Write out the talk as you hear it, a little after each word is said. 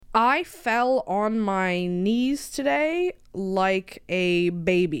I fell on my knees today like a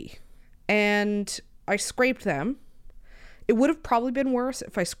baby, and I scraped them. It would have probably been worse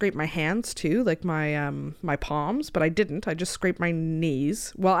if I scraped my hands too, like my palms, but I didn't. I just scraped my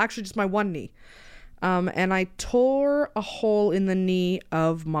knees. Well, actually just my one knee. And I tore a hole in the knee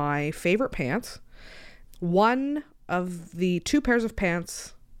of my favorite pants. One of the two pairs of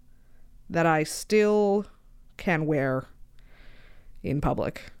pants that I still can wear in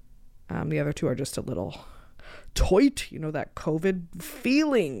public. The other two are just a little tight, that COVID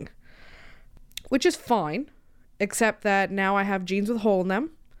feeling, which is fine, except that now I have jeans with a hole in them,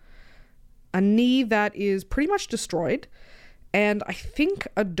 a knee that is pretty much destroyed, and I think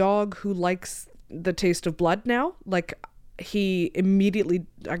a dog who likes the taste of blood now. Like, I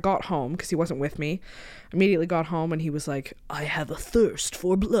got home because he wasn't with me, immediately got home and he was like, I have a thirst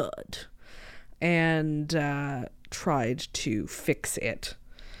for blood, and tried to fix it.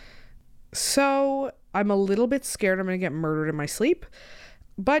 So I'm a little bit scared I'm going to get murdered in my sleep,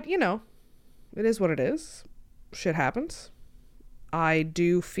 but it is what it is. Shit happens. I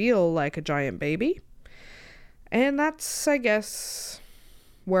do feel like a giant baby, and that's, I guess,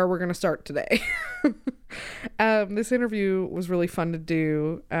 where we're going to start today. This interview was really fun to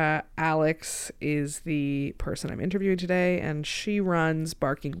do. Alex is the person I'm interviewing today, and she runs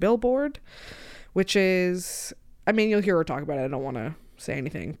Barking Billboard, which is, you'll hear her talk about it. I don't want to say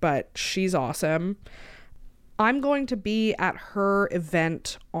anything, but she's awesome. I'm going to be at her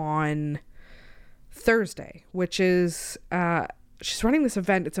event on Thursday, which is, she's running this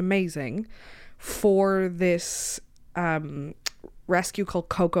event. It's amazing, for this rescue called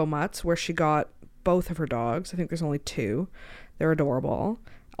Coco Mutts, where she got both of her dogs. I think there's only two. They're adorable.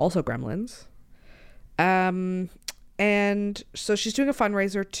 Also gremlins. And so she's doing a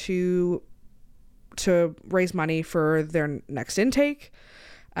fundraiser to raise money for their next intake.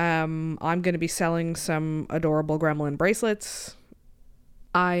 I'm going to be selling some adorable gremlin bracelets.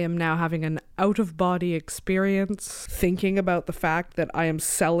 I am now having an out-of-body experience thinking about the fact that I am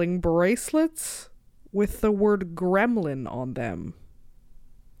selling bracelets with the word gremlin on them.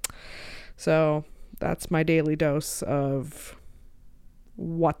 So that's my daily dose of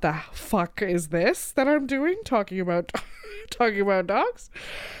what the fuck is this that I'm doing, talking about dogs.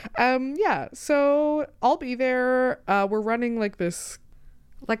 So I'll be there. We're running like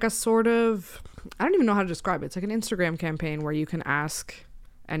a sort of, I don't even know how to describe it. It's like an Instagram campaign where you can ask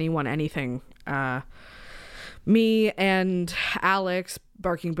anyone anything. Me and Alex,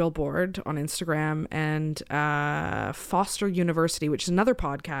 Barking Billboard on Instagram, and Foster University, which is another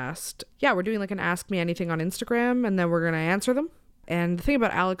podcast. Yeah, we're doing like an Ask Me Anything on Instagram, and then we're going to answer them. And the thing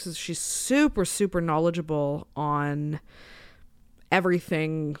about Alex is she's super, super knowledgeable on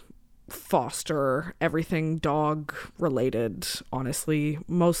everything foster, everything dog related, honestly.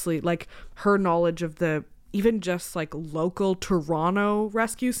 Mostly like her knowledge of the even just like local Toronto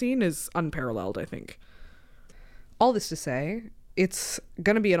rescue scene is unparalleled, I think. All this to say, it's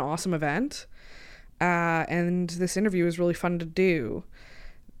going to be an awesome event. And this interview is really fun to do.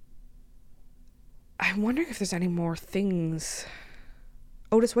 I'm wondering if there's any more things.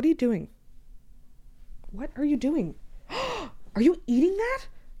 Otis, what are you doing? What are you doing? Are you eating that?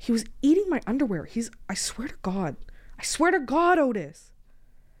 He was eating my underwear. I swear to God. I swear to God, Otis.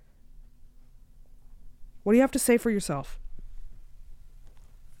 What do you have to say for yourself?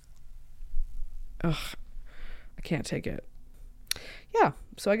 Ugh, I can't take it. Yeah,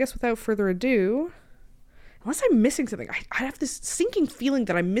 so I guess without further ado, unless I'm missing something, I have this sinking feeling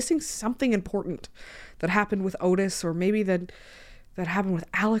that I'm missing something important that happened with Otis, or maybe that happened with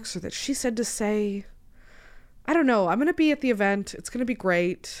Alex, or that she said to say. I don't know. I'm going to be at the event. It's going to be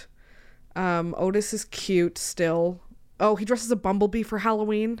great. Otis is cute still. Oh, he dresses a bumblebee for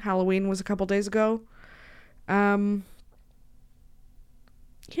Halloween. Halloween was a couple days ago. Yeah,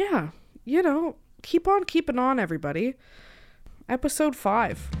 keep on keeping on, everybody. Episode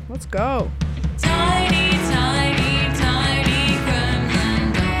 5. Let's go. Tiny, tiny, tiny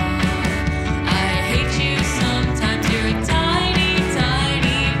gremlin dog. I hate you sometimes. You're a tiny,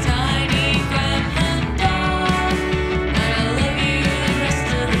 tiny, tiny gremlin dog. But I love you the rest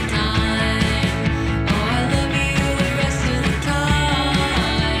of the time. Oh, I love you the rest of the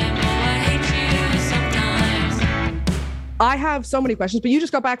time. Oh, I hate you sometimes. I have so many questions, but you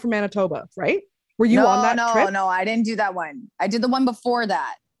just got back from Manitoba, right? Were you on that trip? No, I didn't do that one. I did the one before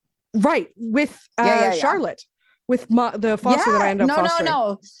that. Right, with Charlotte, with the foster that I ended up fostering.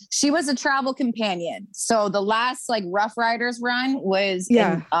 No. She was a travel companion. So the last Rough Riders run was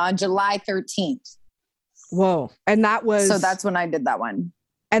on July 13th. Whoa. And that was... So that's when I did that one.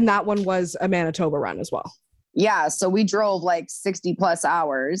 And that one was a Manitoba run as well. yeah, so we drove like 60 plus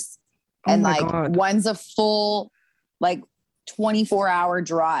hours, Oh and my like God. one's a full like 24-hour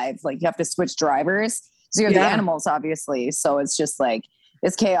drive. Like you have to switch drivers. So you have the Yeah. animals, obviously. So it's just like,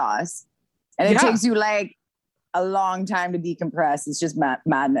 it's chaos. And it Yeah. takes you like a long time to decompress. It's just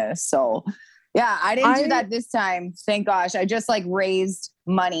madness. So yeah, I didn't do that this time. Thank gosh. I just like raised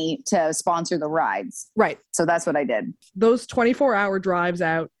money to sponsor the rides. Right. So that's what I did. Those 24-hour drives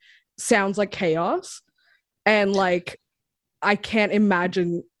out sounds like chaos. And like, I can't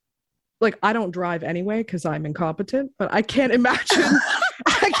imagine, like, I don't drive anyway because I'm incompetent, but I can't imagine,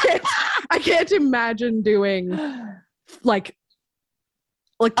 I can't imagine doing like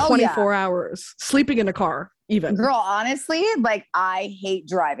Oh, 24 hours sleeping in a car even. Girl, honestly, like I hate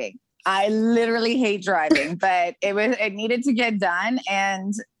driving. I literally hate driving, but it needed to get done,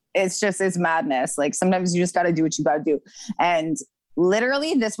 and it's madness. Like sometimes you just got to do what you got to do. And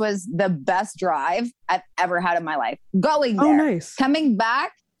literally this was the best drive I've ever had in my life. Going there, nice. coming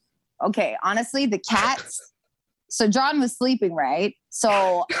back. Okay. Honestly, the cats. So John was sleeping, right?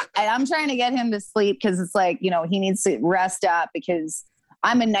 So, and I'm trying to get him to sleep because it's like, you know, he needs to rest up because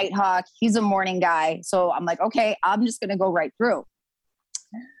I'm a night hawk. He's a morning guy. So I'm like, okay, I'm just going to go right through.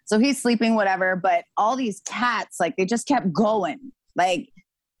 So he's sleeping, whatever. But all these cats, like they just kept going. Like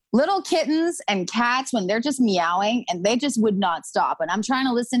little kittens and cats, when they're just meowing and they just would not stop. And I'm trying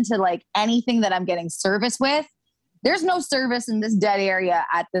to listen to like anything that I'm getting service with. There's no service in this dead area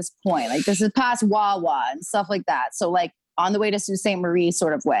at this point. Like this is past Wawa and stuff like that. So like on the way to Sault Ste. Marie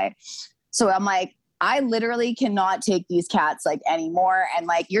sort of way. So I'm like, I literally cannot take these cats like anymore. And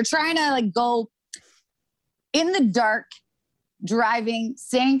like, you're trying to like go in the dark, driving,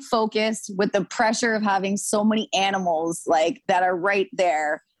 staying focused with the pressure of having so many animals like that are right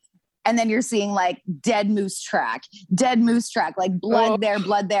there. And then you're seeing like dead moose track, like blood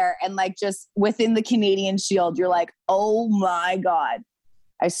there. And like just within the Canadian Shield, you're like, oh my God.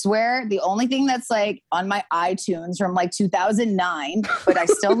 I swear the only thing that's like on my iTunes from like 2009, but I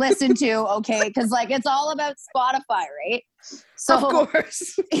still listen to, okay. Cause like, it's all about Spotify, right? So, of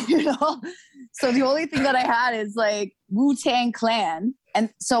course. you know, so the only thing that I had is like Wu-Tang Clan.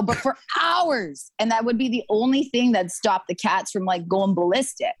 And so, but for hours, and that would be the only thing that stopped the cats from like going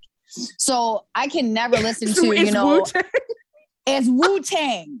ballistic. So I can never listen to, you know, Wu-Tang. It's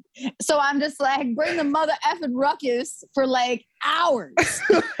Wu-Tang. So I'm just like, bring the mother effing ruckus for like hours.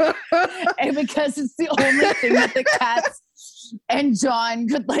 And because it's the only thing that the cats and John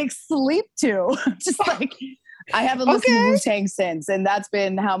could like sleep to. Just like, I haven't listened to Wu-Tang since. And that's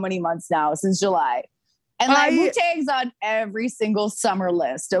been how many months now? Since July. And like Wu-Tang's on every single summer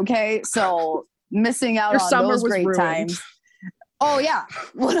list. Okay. So missing out on those great times. Oh yeah,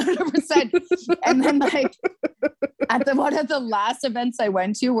 100%. And then like at the last events I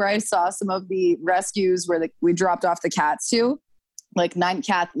went to where I saw some of the rescues where we dropped off the cats to, like 9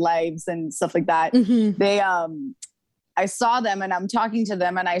 cat lives and stuff like that. Mm-hmm. They, I saw them and I'm talking to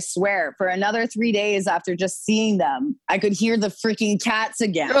them and I swear for another 3 days after just seeing them, I could hear the freaking cats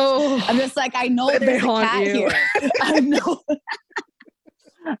again. Oh, I'm just like, I know there's a cat here. I know.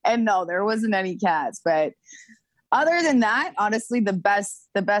 And no, there wasn't any cats, but other than that, honestly, the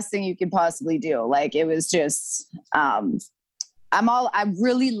best thing you could possibly do. Like it was just, I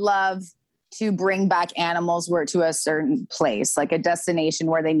really love to bring back animals to a certain place, like a destination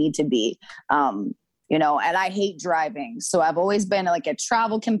where they need to be, you know, and I hate driving. So I've always been like a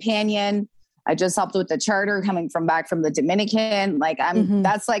travel companion. I just helped with the charter coming back from the Dominican. Like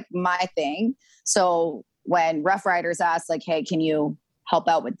that's like my thing. So when Rough Riders asked like, hey, can you help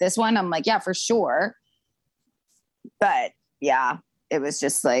out with this one? I'm like, yeah, for sure. But yeah, it was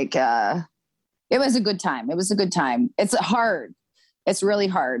just like, it was a good time. It was a good time. It's hard. It's really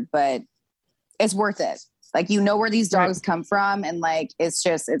hard, but it's worth it. Like, you know where these dogs come from. And like, it's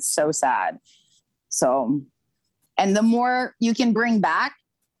so sad. So, and the more you can bring back,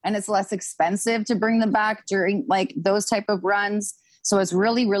 and it's less expensive to bring them back during like those type of runs. So it's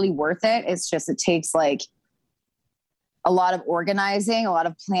really, really worth it. It's just, it takes like a lot of organizing, a lot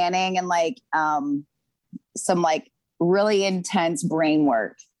of planning, and like, some like really intense brain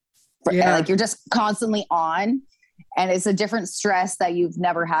work. And like you're just constantly on, and it's a different stress that you've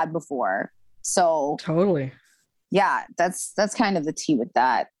never had before. So totally. Yeah, that's kind of the tea with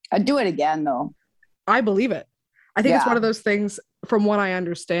that. I'd do it again though. I believe it. I think it's one of those things, from what I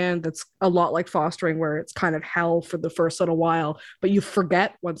understand, that's a lot like fostering, where it's kind of hell for the first little while, but you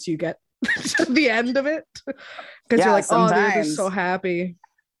forget once you get to the end of it. Because you're like, sometimes. Oh, they're just so happy.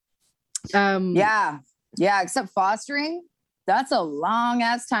 Yeah, except fostering, that's a long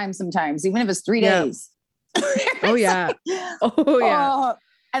ass time sometimes, even if it's 3 days. Oh yeah.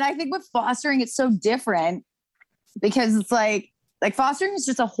 And I think with fostering, it's so different because it's like fostering is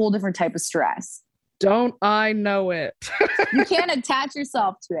just a whole different type of stress. Don't I know it? You can't attach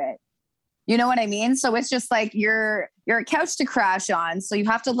yourself to it. You know what I mean? So it's just like you're a couch to crash on. So you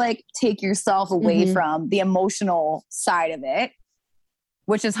have to like take yourself away from the emotional side of it,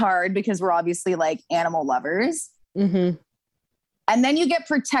 which is hard because we're obviously like animal lovers. Mm-hmm. And then you get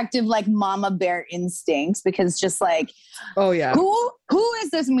protective, like mama bear instincts, because just like, oh yeah, who is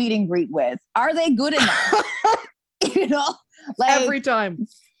this meet and greet with? Are they good enough? You know, like every time.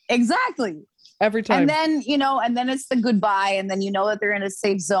 Exactly. Every time. And then, you know, and then it's the goodbye, and then you know that they're in a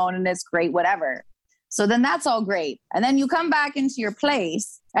safe zone and it's great, whatever. So then that's all great. And then you come back into your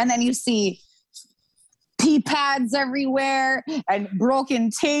place and then you see pee pads everywhere and broken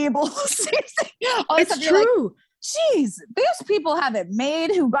tables. It's true. Like, geez, these people have it made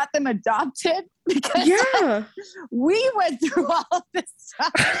who got them adopted, because we went through all of this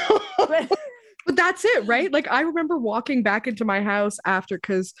stuff. But that's it, right? Like I remember walking back into my house after,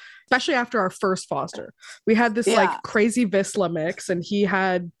 because especially after our first foster, we had this like crazy Vizsla mix, and he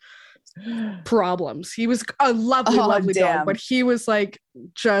had problems. He was a lovely dog, but he was like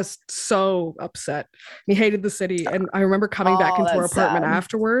just so upset. He hated the city, and I remember coming back into our apartment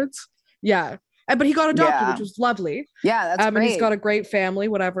afterwards. Yeah. But he got adopted, which was lovely. Yeah, that's great. And he's got a great family,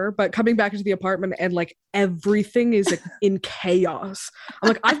 whatever. But coming back into the apartment and like everything is like, in chaos. I'm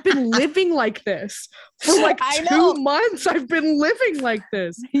like, I've been living like this for like 2 months. I've been living like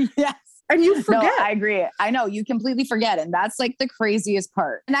this. Yes. And you forget. No, I agree. I know, you completely forget. And that's like the craziest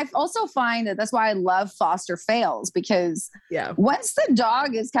part. And I also find that that's why I love foster fails, because once the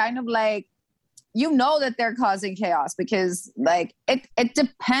dog is kind of like, you know that they're causing chaos, because like it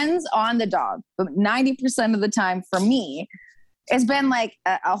depends on the dog. But 90% of the time for me, it's been like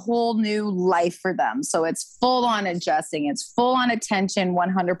a whole new life for them. So it's full on adjusting. It's full on attention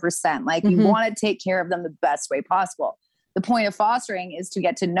 100%. Like you want to take care of them the best way possible. The point of fostering is to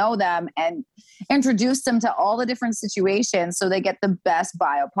get to know them and introduce them to all the different situations so they get the best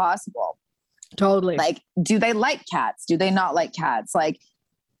bio possible. Totally. Like, do they like cats? Do they not like cats? Like,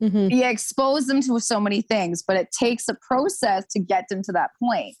 you expose them to so many things, but it takes a process to get them to that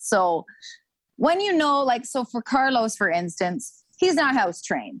point. So when you know, like, so for Carlos, for instance, he's not house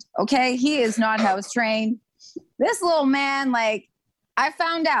trained. Okay. He is not house trained. This little man, like, I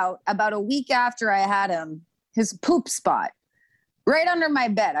found out about a week after I had him, his poop spot right under my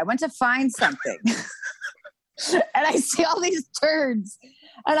bed. I went to find something and I see all these turds,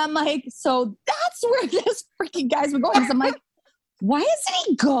 and I'm like, so that's where this freaking guy's been going. So I'm like, why isn't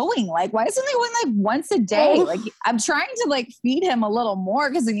he going? Like, why isn't he going like once a day? Like, I'm trying to like feed him a little more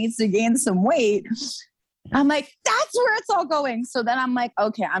because he needs to gain some weight. I'm like, that's where it's all going. So then I'm like,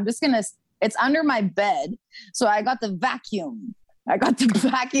 okay, I'm just going to, it's under my bed. So I got the vacuum. I got the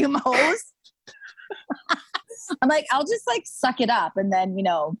vacuum hose. I'm like, I'll just like suck it up and then, you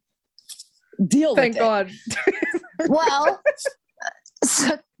know, deal with it. Thank God. Well,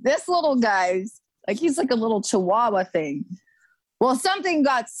 so this little guy's like, he's like a little chihuahua thing. Well, something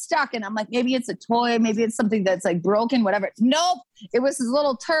got stuck, and I'm like, maybe it's a toy, maybe it's something that's like broken, whatever. Nope, it was his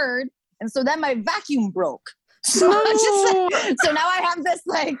little turd. And so then my vacuum broke. So, so now I have this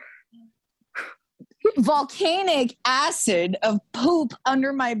like volcanic acid of poop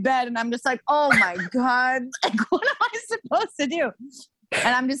under my bed. And I'm just like, oh my God, like, what am I supposed to do?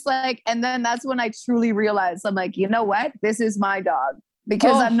 And I'm just like, and then that's when I truly realized, I'm like, you know what? This is my dog,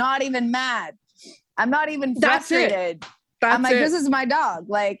 because I'm not even mad. I'm not even frustrated. I'm like, this is my dog.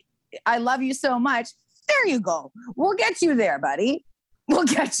 Like, I love you so much. There you go. We'll get you there, buddy. We'll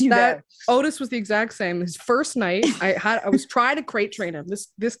get you there. Otis was the exact same. His first night, I was trying to crate train him.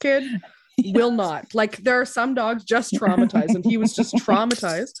 This kid will not. Like, there are some dogs just traumatized, and he was just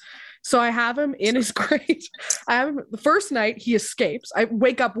traumatized. So I have him in his crate. I have him the first night, he escapes. I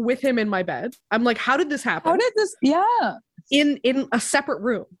wake up with him in my bed. I'm like, how did this happen? How did this? Yeah. In a separate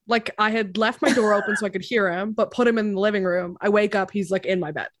room. Like, I had left my door open so I could hear him, but put him in the living room. I wake up, he's like in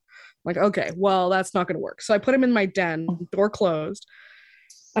my bed. I'm like, okay, well, that's not going to work. So I put him in my den, door closed,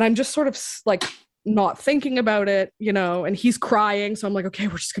 and I'm just sort of like not thinking about it, you know, and he's crying. So I'm like, okay,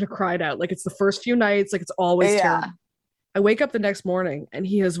 we're just going to cry it out. Like, it's the first few nights, like it's always terrible. I wake up the next morning and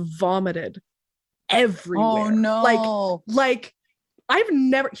he has vomited everywhere. Oh no. Like I've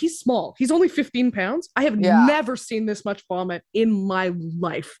never, he's small. He's only 15 pounds. I have never seen this much vomit in my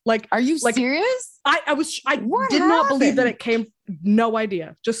life. Like, are you serious? I did not believe that it came. No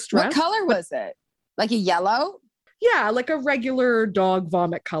idea. Just stress. What color was it? Like a yellow? Yeah. Like a regular dog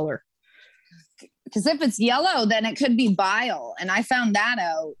vomit color. Because if it's yellow, then it could be bile. And I found that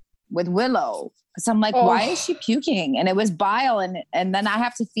out with Willow. So I'm like, why is she puking? And it was bile. And then I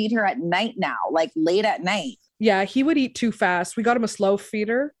have to feed her at night now, like late at night. Yeah, he would eat too fast. We got him a slow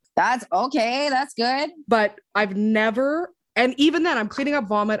feeder, That's okay. That's good. but I've never, and even then I'm cleaning up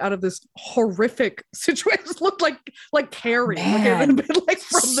vomit out of this horrific situation. It looked like Carrie, like it had been like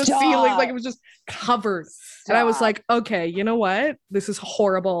from the ceiling, like it was just covered. And I was like, okay, you know what? This is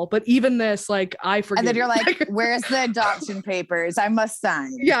horrible. But even this, like, I forget. And then you're like, where's the adoption papers? I must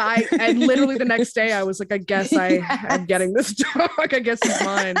sign. Yeah, and literally the next day I was like, I guess I am getting this dog. I guess it's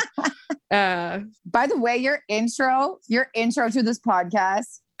mine. By the way, your intro to this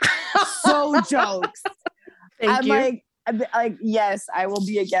podcast, so jokes. Thank you. I'm like, yes, I will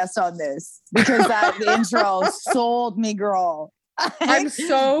be a guest on this because that intro sold me, girl. I'm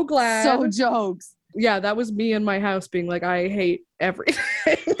so glad. So jokes. Yeah, that was me in my house being like, I hate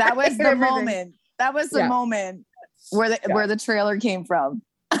everything. That was the moment. That was the moment where the trailer came from.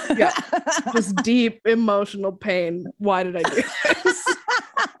 Yeah, just deep emotional pain. Why did I do this?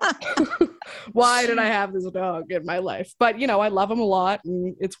 Why did I have this dog in my life? But you know, I love him a lot,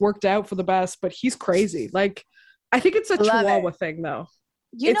 and it's worked out for the best. But he's crazy. Like, I think it's a Chihuahua thing, though.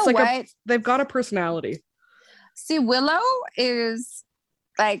 You know what? They've got a personality. See, Willow is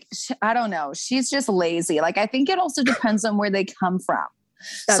like, I don't know. She's just lazy. Like, I think it also depends on where they come from.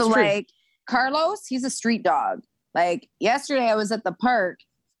 That's true. Like, Carlos, he's a street dog. Like, yesterday I was at the park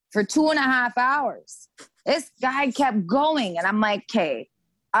for 2.5 hours. This guy kept going. And I'm like, okay,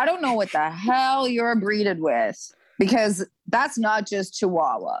 I don't know what the hell you're breeded with, because that's not just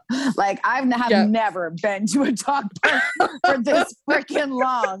Chihuahua. Like, I have never been to a dog park for this freaking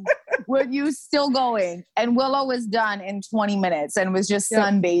long. Were you still going? And Willow was done in 20 minutes and was just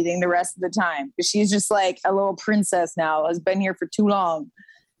sunbathing the rest of the time. She's just like a little princess now, has been here for too long.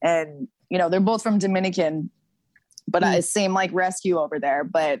 And, you know, they're both from Dominican, but same like rescue over there.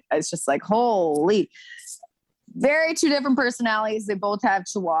 But it's just like, holy, very two different personalities. They both have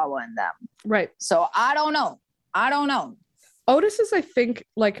Chihuahua in them. Right. So I don't know. Otis is, I think,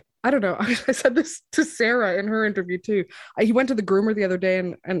 like, I don't know. I said this to Sarah in her interview too. He went to the groomer the other day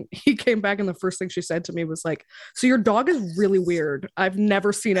and he came back and the first thing she said to me was like, so your dog is really weird. I've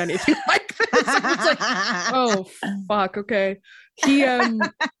never seen anything like this. I was like, oh, fuck. Okay. He,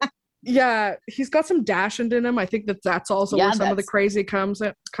 yeah, he's got some Dachshund in him. I think that's also where some of the crazy comes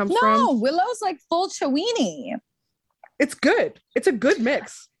from. No, Willow's like full Chiweenie. It's good. It's a good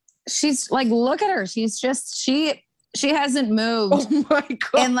mix. She's like, look at her. She's just, she hasn't moved oh my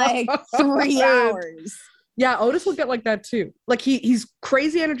God. in like 3 hours. Yeah, Otis will get like that too. Like he's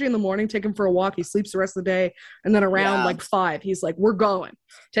crazy energy in the morning, take him for a walk. He sleeps the rest of the day. And then around like 5, he's like, we're going.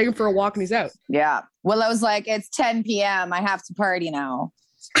 Take him for a walk and he's out. Yeah. Willow's like, it's 10 p.m. I have to party now.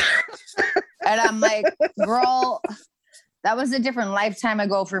 And I'm like, girl, that was a different lifetime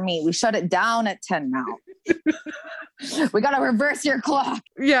ago for me. We shut it down at 10 now. We got to reverse your clock.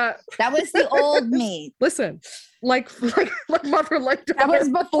 Yeah. That was the old me. Listen, like mother, like daughter. That was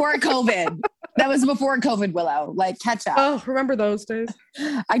before COVID. That was before COVID, Willow. Like, catch up. Oh, remember those days?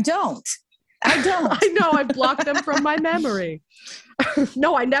 I don't. I know. I blocked them from my memory.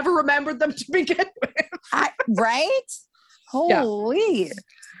 No, I never remembered them to begin with. Right? Holy. Yeah.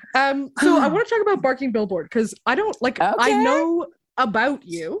 So I want to talk about Barking Billboard because I don't like. Okay. I know about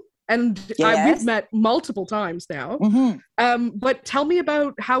you, and we've met multiple times now. Mm-hmm. But tell me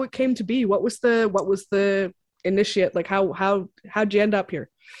about how it came to be. What was the initiate? Like how'd you end up here?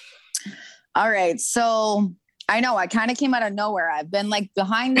 All right, so I know I kind of came out of nowhere. I've been like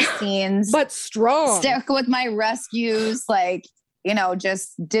behind the scenes, but strong. Stick with my rescues, like, you know,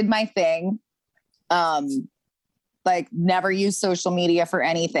 just did my thing. Like never used social media for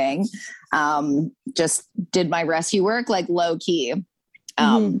anything. Just did my rescue work like low key.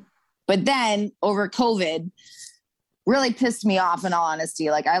 But then over COVID really pissed me off, in all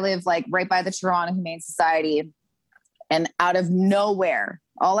honesty. Like I live like right by the Toronto Humane Society, and out of nowhere,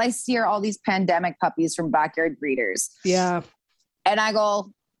 all I see are all these pandemic puppies from backyard breeders. Yeah. And I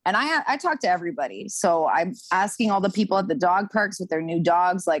go, and I talk to everybody. So I'm asking all the people at the dog parks with their new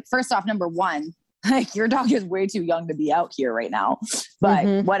dogs. Like, first off, number one, like your dog is way too young to be out here right now,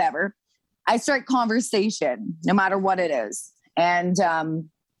 but whatever. I start conversation no matter what it is. And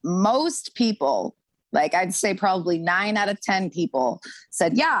most people, like I'd say probably 9 out of 10 people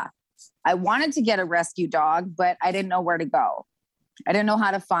said, yeah, I wanted to get a rescue dog, but I didn't know where to go. I didn't know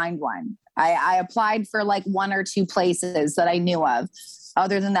how to find one. I applied for like 1 or 2 places that I knew of.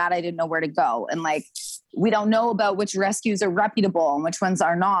 Other than that, I didn't know where to go. And like, we don't know about which rescues are reputable and which ones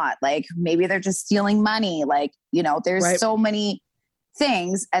are not. Like maybe they're just stealing money. Like, you know, there's so many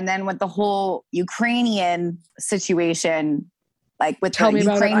things. And then with the whole Ukrainian situation, like with Tell me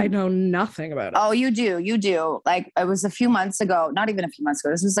about it. I know nothing about it. Oh, you do. Like it was a few months ago, not even a few months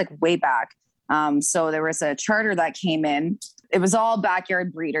ago. This was like way back. So there was a charter that came in. It was all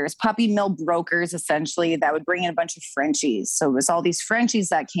backyard breeders, puppy mill brokers, essentially, that would bring in a bunch of Frenchies. So it was all these Frenchies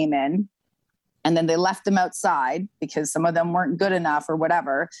that came in, and then they left them outside because some of them weren't good enough or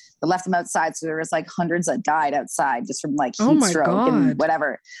whatever. They left them outside. So there was like hundreds that died outside just from like heat stroke and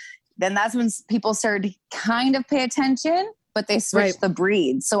whatever. Then that's when people started to kind of pay attention, but they switched the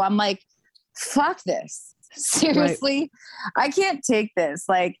breed. So I'm like, fuck this. Seriously, I can't take this.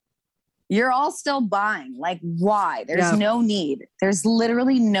 Like, you're all still buying. Like, why? There's no need. There's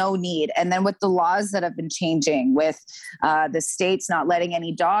literally no need. And then with the laws that have been changing, with the states not letting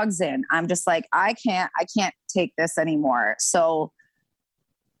any dogs in, I'm just like, I can't take this anymore. So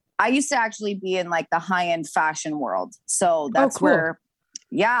I used to actually be in like the high-end fashion world. So that's where,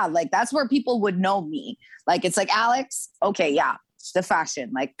 like that's where people would know me. Like, it's like, Alex, okay, the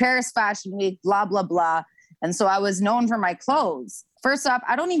fashion, like Paris Fashion Week, blah, blah, blah. And so I was known for my clothes. First off,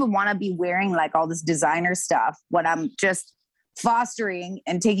 I don't even want to be wearing like all this designer stuff when I'm just fostering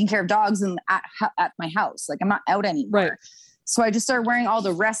and taking care of dogs at my house. Like, I'm not out anymore. Right. So I just started wearing all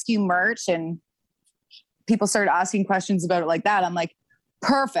the rescue merch, and people started asking questions about it like that. I'm like,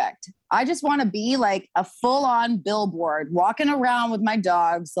 perfect. I just want to be like a full-on billboard walking around with my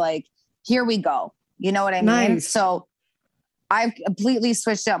dogs. Like, here we go. You know what I mean? So I've completely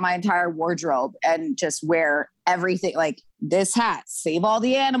switched out my entire wardrobe and just wear everything. Like, this hat, save all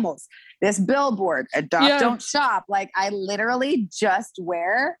the animals, this billboard, adopt, don't shop. Like, I literally just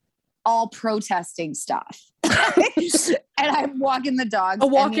wear all protesting stuff. And I'm walking the dogs. A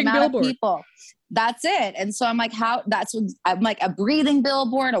walking billboard. People. That's it. And so I'm like, I'm like a breathing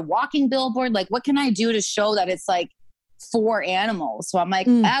billboard, a walking billboard. Like, what can I do to show that it's like for animals? So I'm like,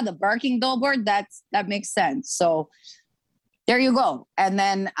 the barking billboard, that makes sense. So there you go. And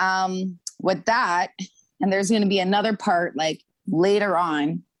then with that, and there's going to be another part like later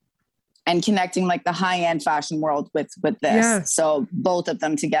on, and connecting like the high-end fashion world with this. Yeah. So both of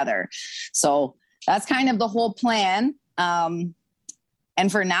them together. So that's kind of the whole plan.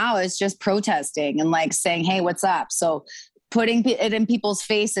 And for now, it's just protesting and like saying, hey, what's up? So putting it in people's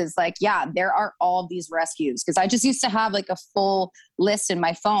faces, like, there are all these rescues. Because I just used to have like a full list in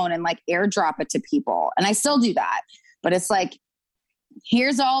my phone and like airdrop it to people. And I still do that. But it's like,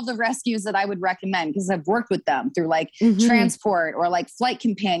 here's all the rescues that I would recommend, because I've worked with them through like transport or like flight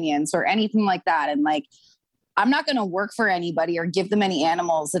companions or anything like that. And like, I'm not going to work for anybody or give them any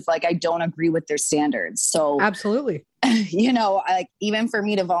animals if like I don't agree with their standards. So absolutely, you know, like even for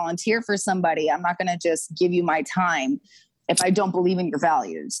me to volunteer for somebody, I'm not going to just give you my time if I don't believe in your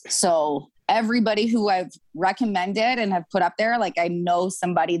values. So everybody who I've recommended and have put up there, like I know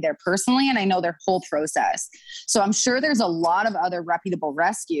somebody there personally and I know their whole process. So I'm sure there's a lot of other reputable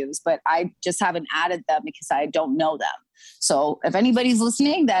rescues, but I just haven't added them because I don't know them. So if anybody's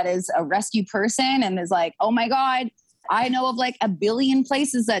listening that is a rescue person and is like, oh my God, I know of like a billion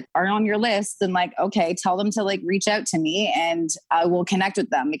places that are on your list, then like, okay, tell them to like reach out to me and I will connect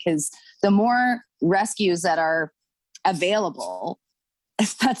with them, because the more rescues that are available,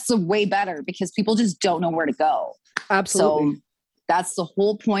 that's way better, because people just don't know where to go. Absolutely. So that's the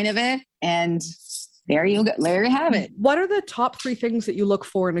whole point of it. And there you go. There you have it. What are the top 3 things that you look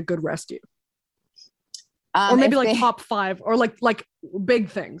for in a good rescue? Or maybe like top 5 or like big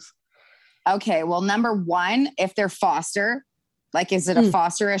things. Okay. Well, number 1, if they're foster, like, is it a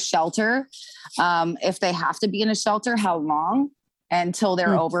foster, a shelter? If they have to be in a shelter, how long until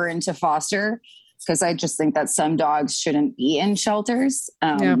they're over into foster? Because I just think that some dogs shouldn't be in shelters.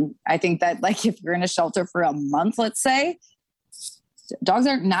 I think that like if you're in a shelter for a month, let's say, dogs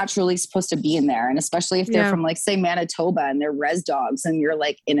aren't naturally supposed to be in there. And especially if they're from like, say, Manitoba and they're res dogs and you're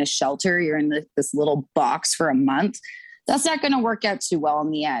like in a shelter, you're in this little box for a month. That's not going to work out too well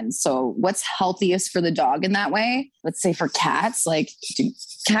in the end. So what's healthiest for the dog in that way? Let's say for cats, like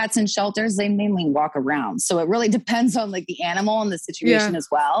cats in shelters, they mainly walk around. So it really depends on like the animal and the situation as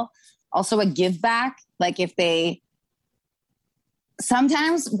well. Also a give back, like if they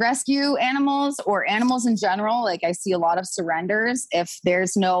sometimes rescue animals or animals in general, like I see a lot of surrenders. If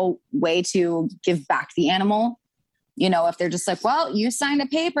there's no way to give back the animal, you know, if they're just like, well, you signed a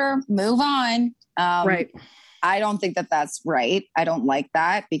paper, move on. Right. I don't think that that's right. I don't like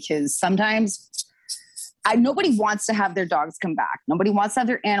that, because sometimes nobody wants to have their dogs come back. Nobody wants to have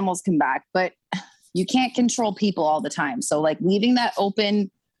their animals come back, but you can't control people all the time. So like leaving that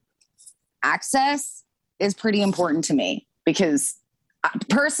open access is pretty important to me, because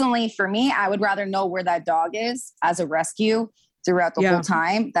personally for me, I would rather know where that dog is as a rescue throughout the whole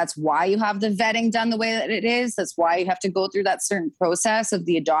time. That's why you have the vetting done the way that it is. That's why you have to go through that certain process of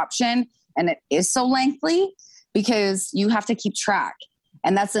the adoption. And it is so lengthy because you have to keep track.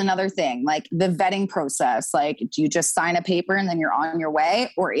 And that's another thing, like the vetting process. Like, do you just sign a paper and then you're on your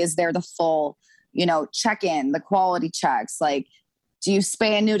way? Or is there the full, check-in, the quality checks? Like, do you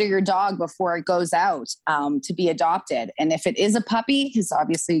spay and neuter your dog before it goes out to be adopted? And if it is a puppy, because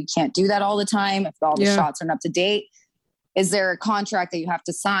obviously you can't do that all the time, if all the shots aren't up to date, is there a contract that you have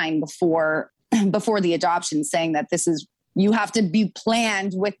to sign before the adoption saying that you have to be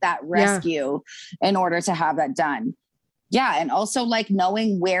planned with that rescue in order to have that done? Yeah. And also like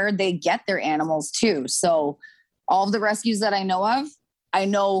knowing where they get their animals too. So all of the rescues that I know of, I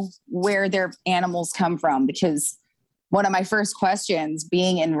know where their animals come from, because one of my first questions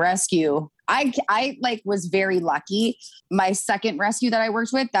being in rescue, I like was very lucky. My second rescue that I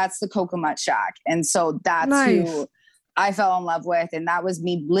worked with, that's the Coconut Shack. And so that's who I fell in love with. And that was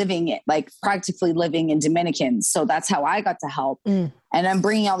me practically living in Dominican. So that's how I got to help. And I'm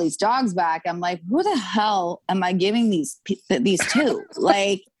bringing all these dogs back. I'm like, who the hell am I giving these to?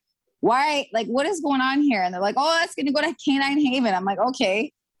 Like, why? Like, what is going on here? And they're like, oh, that's going to go to Canine Haven. I'm like,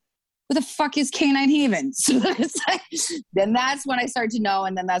 okay, who the fuck is Canine Haven? So then that's when I started to know.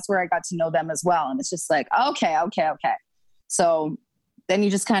 And then that's where I got to know them as well. And it's just like, okay. So then you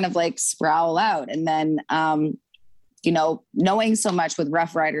just kind of like sprowl out. And then, knowing so much with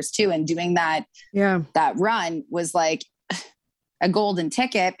Rough Riders too, and doing that run was like a golden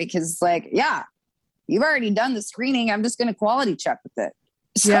ticket, because like, you've already done the screening. I'm just going to quality check with it.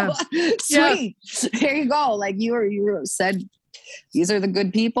 So sweet. There you go. Like you said, these are the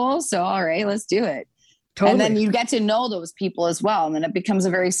good people. So, all right, let's do it. Totally. And then you get to know those people as well. And then it becomes a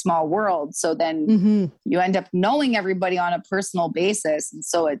very small world. So then you end up knowing everybody on a personal basis. And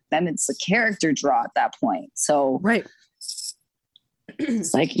so then it's a character draw at that point. So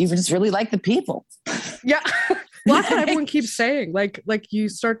it's like, you just really like the people. Yeah. Well, that's what everyone keeps saying. Like you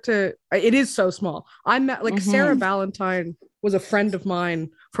start to, it is so small. I met Sarah Valentine was a friend of mine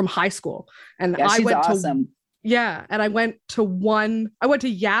from high school. And I went awesome. And I went to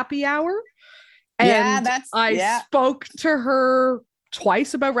Yappy Hour. And I spoke to her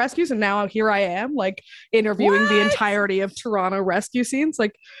twice about rescues, and now here I am, like interviewing the entirety of Toronto rescue scenes.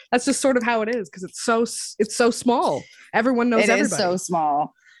 Like that's just sort of how it is, because it's so small. Everyone knows everybody. It is so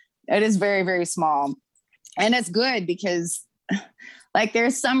small. It is very, very small, and it's good because like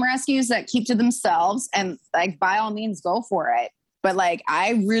there's some rescues that keep to themselves, and like by all means go for it. But like,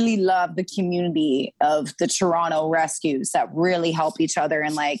 I really love the community of the Toronto rescues that really help each other.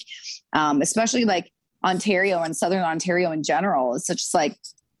 And like, especially like Ontario and Southern Ontario in general, it's just like,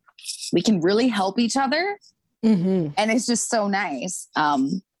 we can really help each other. And it's just so nice.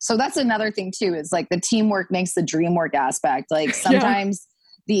 So that's another thing too, is like the teamwork makes the dream work aspect. Like sometimes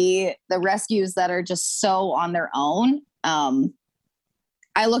the rescues that are just so on their own,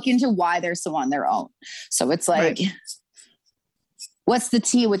 I look into why they're so on their own. So it's like, what's the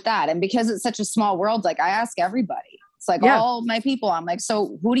tea with that? And because it's such a small world, like I ask everybody, it's like all my people, I'm like,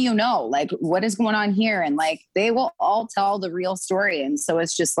 so who do you know? Like, what is going on here? And like, they will all tell the real story. And so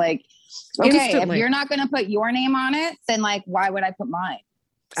it's just like, okay, if you're not going to put your name on it, then like, why would I put mine?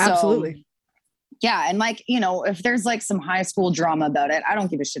 Absolutely. So, yeah. And like, if there's like some high school drama about it, I don't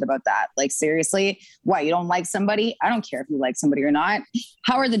give a shit about that. Like, seriously, why, you don't like somebody? I don't care if you like somebody or not.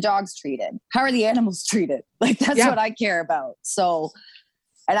 How are the dogs treated? How are the animals treated? Like, that's what I care about. So,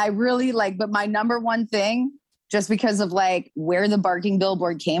 and I really like, but my number one thing, just because of like where the barking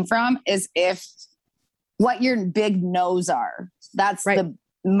billboard came from, is what your big no's are. That's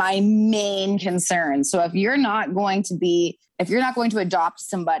my main concern. So if you're not going to adopt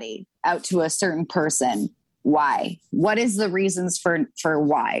somebody out to a certain person, why? What is the reasons for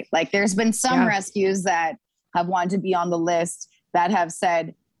why? Like there's been some rescues that have wanted to be on the list that have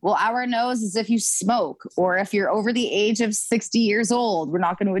said, well, our nose is if you smoke, or if you're over the age of 60 years old, we're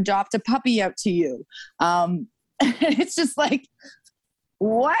not going to adopt a puppy out to you. It's just like,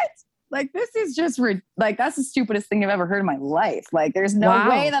 what? Like, this is just like, that's the stupidest thing I've ever heard in my life. Like, there's no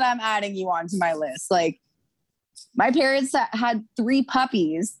way that I'm adding you onto my list. Like, my parents had 3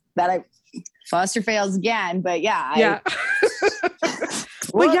 puppies that I foster fails again, but hey,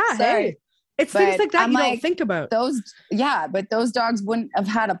 it's things like that you don't think about. But those dogs wouldn't have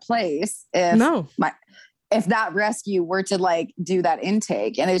had a place if that rescue were to like do that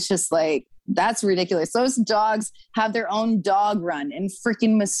intake. And it's just like, that's ridiculous. Those dogs have their own dog run in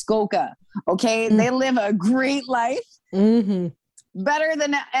freaking Muskoka. Okay. They live a great life, better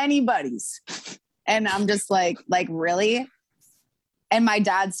than anybody's. And I'm just like, really? And my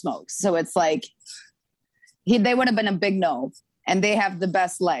dad smokes. So it's like, they would have been a big no, and they have the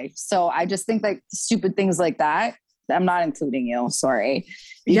best life. So I just think like stupid things like that, I'm not including you. Sorry.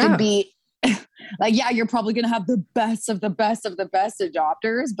 You could be like, yeah, you're probably going to have the best of the best of the best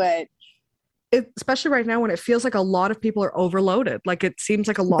adopters, but especially right now when it feels like a lot of people are overloaded. Like it seems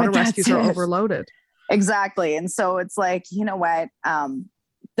like a lot of rescues are overloaded. Exactly. And so it's like, you know what?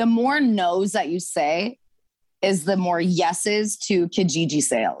 The more no's that you say is the more yeses to Kijiji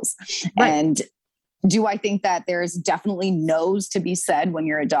sales. Right. And do I think that there's definitely no's to be said when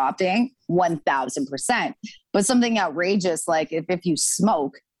you're adopting? 1000%. But something outrageous, like if you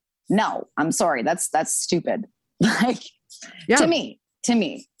smoke, no, I'm sorry. That's stupid. Like to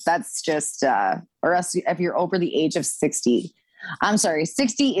me, that's just, or else if you're over the age of 60, I'm sorry,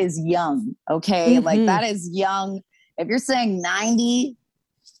 60 is young. Okay. Mm-hmm. Like that is young. If you're saying 90,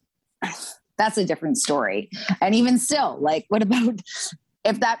 that's a different story. And even still, like, what about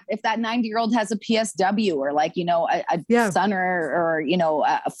if that 90-year-old has a PSW or like, you know, a son or, you know,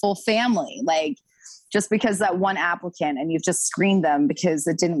 a full family, like just because that one applicant and you've just screened them because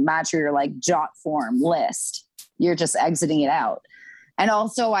it didn't match your like jot form list, you're just exiting it out. And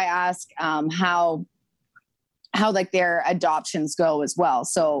also I ask how like their adoptions go as well.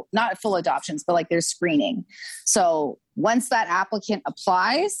 So not full adoptions, but like their screening. So once that applicant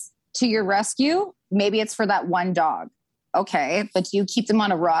applies to your rescue, maybe it's for that one dog. Okay. But do you keep them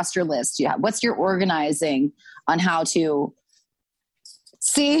on a roster list? What's your organizing on how to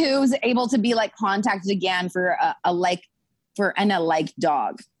see who's able to be like contacted again for a like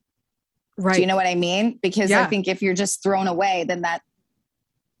dog? Right. Do you know what I mean? Because I think if you're just thrown away, then that,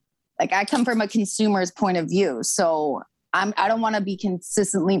 like I come from a consumer's point of view. So I don't want to be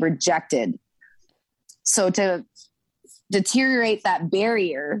consistently rejected. So to deteriorate that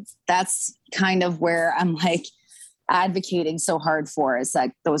barrier, that's kind of where I'm like advocating so hard for, is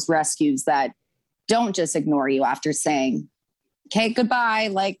like those rescues that don't just ignore you after saying, okay, goodbye.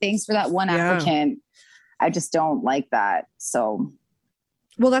 Like, thanks for that one applicant. I just don't like that. So.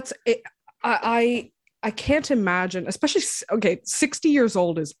 Well, that's it. I can't imagine, especially, 60 years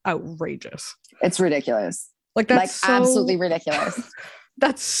old is outrageous. It's ridiculous. Like that's absolutely ridiculous.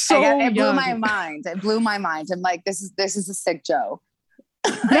 That's so it blew my mind. It blew my mind. I'm like, this is a sick joke.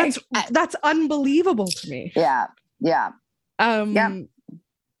 That's unbelievable to me. Yeah.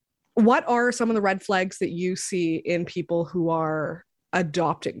 What are some of the red flags that you see in people who are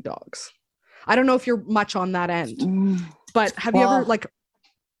adopting dogs? I don't know if you're much on that end, but have you ever like...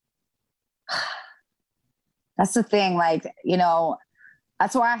 That's the thing. Like, you know,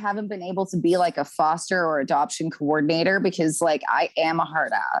 that's why I haven't been able to be like a foster or adoption coordinator, because like I am a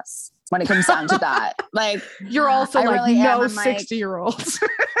hard ass when it comes down to that. Like you're also I like really no 60-year-olds.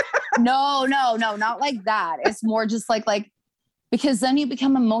 No, not like that. It's more just like, because then you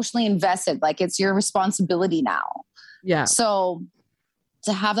become emotionally invested. Like it's your responsibility now. Yeah. So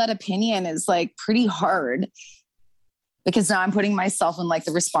to have that opinion is like pretty hard, because now I'm putting myself in like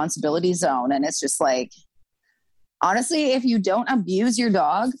the responsibility zone. And it's just like, honestly, if you don't abuse your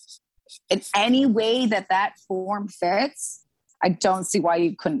dog in any way that form fits, I don't see why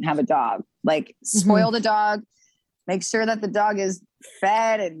you couldn't have a dog. Like spoil the dog, make sure that the dog is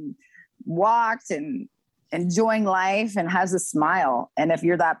fed and walked and enjoying life and has a smile. And if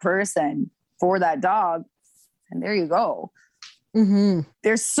you're that person for that dog, and there you go. Mm-hmm.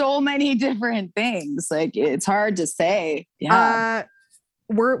 There's so many different things. Like it's hard to say. Yeah.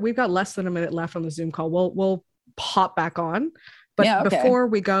 We've got less than a minute left on the Zoom call. We'll pop back on, but before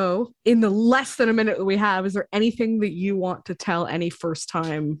we go, in the less than a minute that we have, is there anything that you want to tell any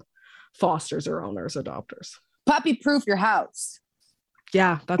first-time fosters or owners, adopters? Puppy proof your house.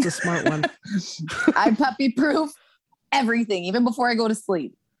 Yeah, that's a smart one. I puppy proof everything, even before I go to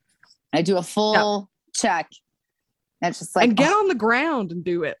sleep. I do a full check. And it's just like, and get on the ground and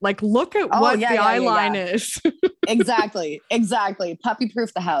do it. Like, look at what the eye line is. Exactly. Puppy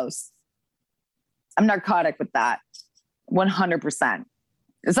proof the house. I'm narcotic with that. 100%.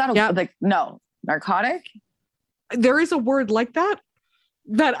 Is that like, no, narcotic? There is a word like that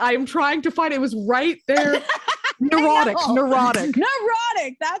I'm trying to find. It was right there. Neurotic.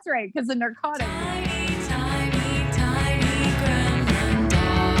 That's right. Because the narcotic